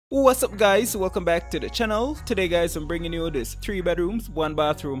What's up guys, welcome back to the channel. Today guys, I'm bringing you this 3 bedrooms 1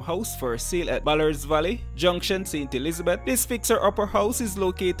 bathroom house for sale at Ballards Valley, Junction, St. Elizabeth. This fixer upper house is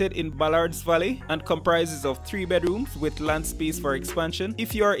located in Ballards Valley and comprises of 3 bedrooms with land space for expansion.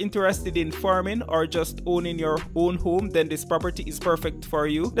 If you are interested in farming or just owning your own home, then this property is perfect for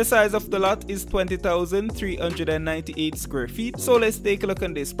you. The size of the lot is 20,398 square feet. So let's take a look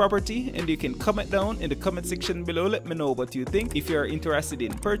on this property and you can comment down in the comment section below. Let me know what you think. If you are interested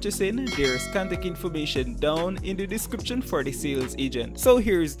in purchasing, there's contact information down in the description for the sales agent. So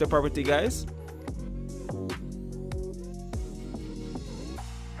here's the property guys.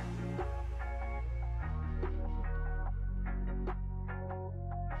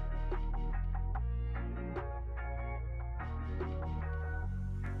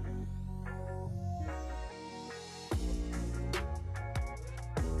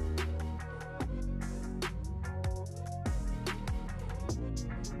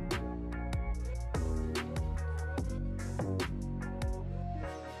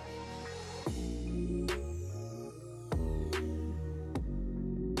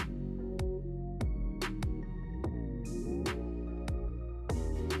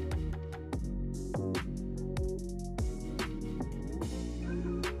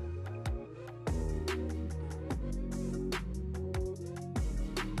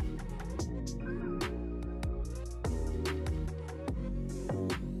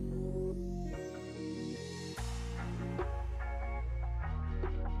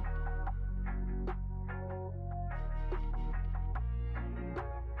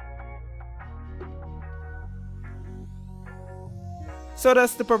 So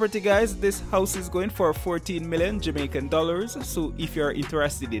that's the property guys. This house is going for 14 million Jamaican dollars. So if you are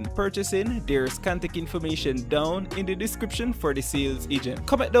interested in purchasing, there's contact information down in the description for the sales agent.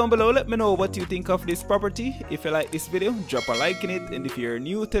 Comment down below, let me know what you think of this property. If you like this video, drop a like in it, and if you're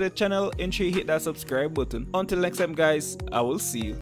new to the channel, ensure you hit that subscribe button. Until next time guys, I will see you.